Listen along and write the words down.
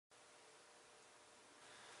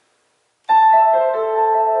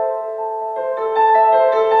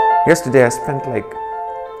Yesterday I spent like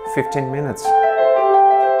 15 minutes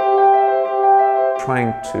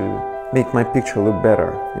trying to make my picture look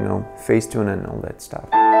better, you know, feystün and all that stuff.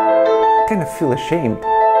 I kind of feel ashamed.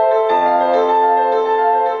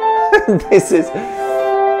 This is...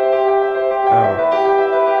 Oh.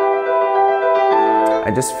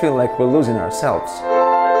 I just feel like we're losing ourselves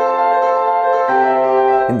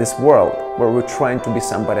in this world where we're trying to be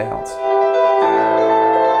somebody else.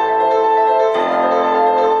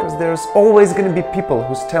 Because there's always going to be people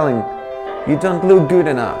who's telling you don't look good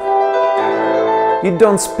enough, you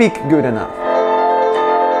don't speak good enough,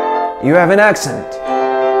 you have an accent,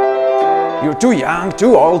 you're too young,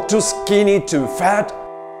 too old, too skinny, too fat.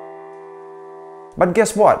 But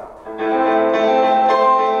guess what?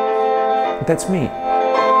 That's me.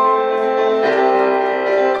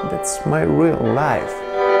 That's my real life.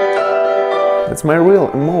 That's my real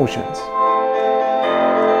emotions.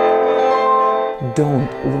 Don't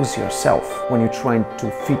lose yourself when you're trying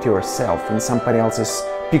to fit yourself in somebody else's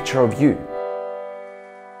picture of you.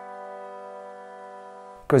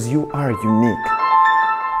 Because you are unique.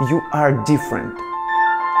 You are different.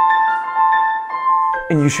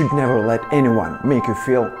 And you should never let anyone make you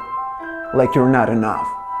feel like you're not enough.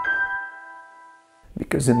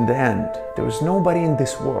 Because in the end, there is nobody in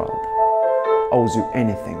this world owes you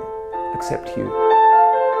anything except you.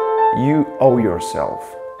 You owe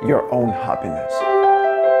yourself your own happiness.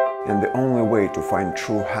 And the only way to find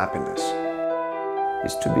true happiness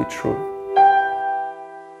is to be true.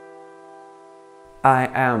 I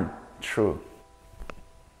am true.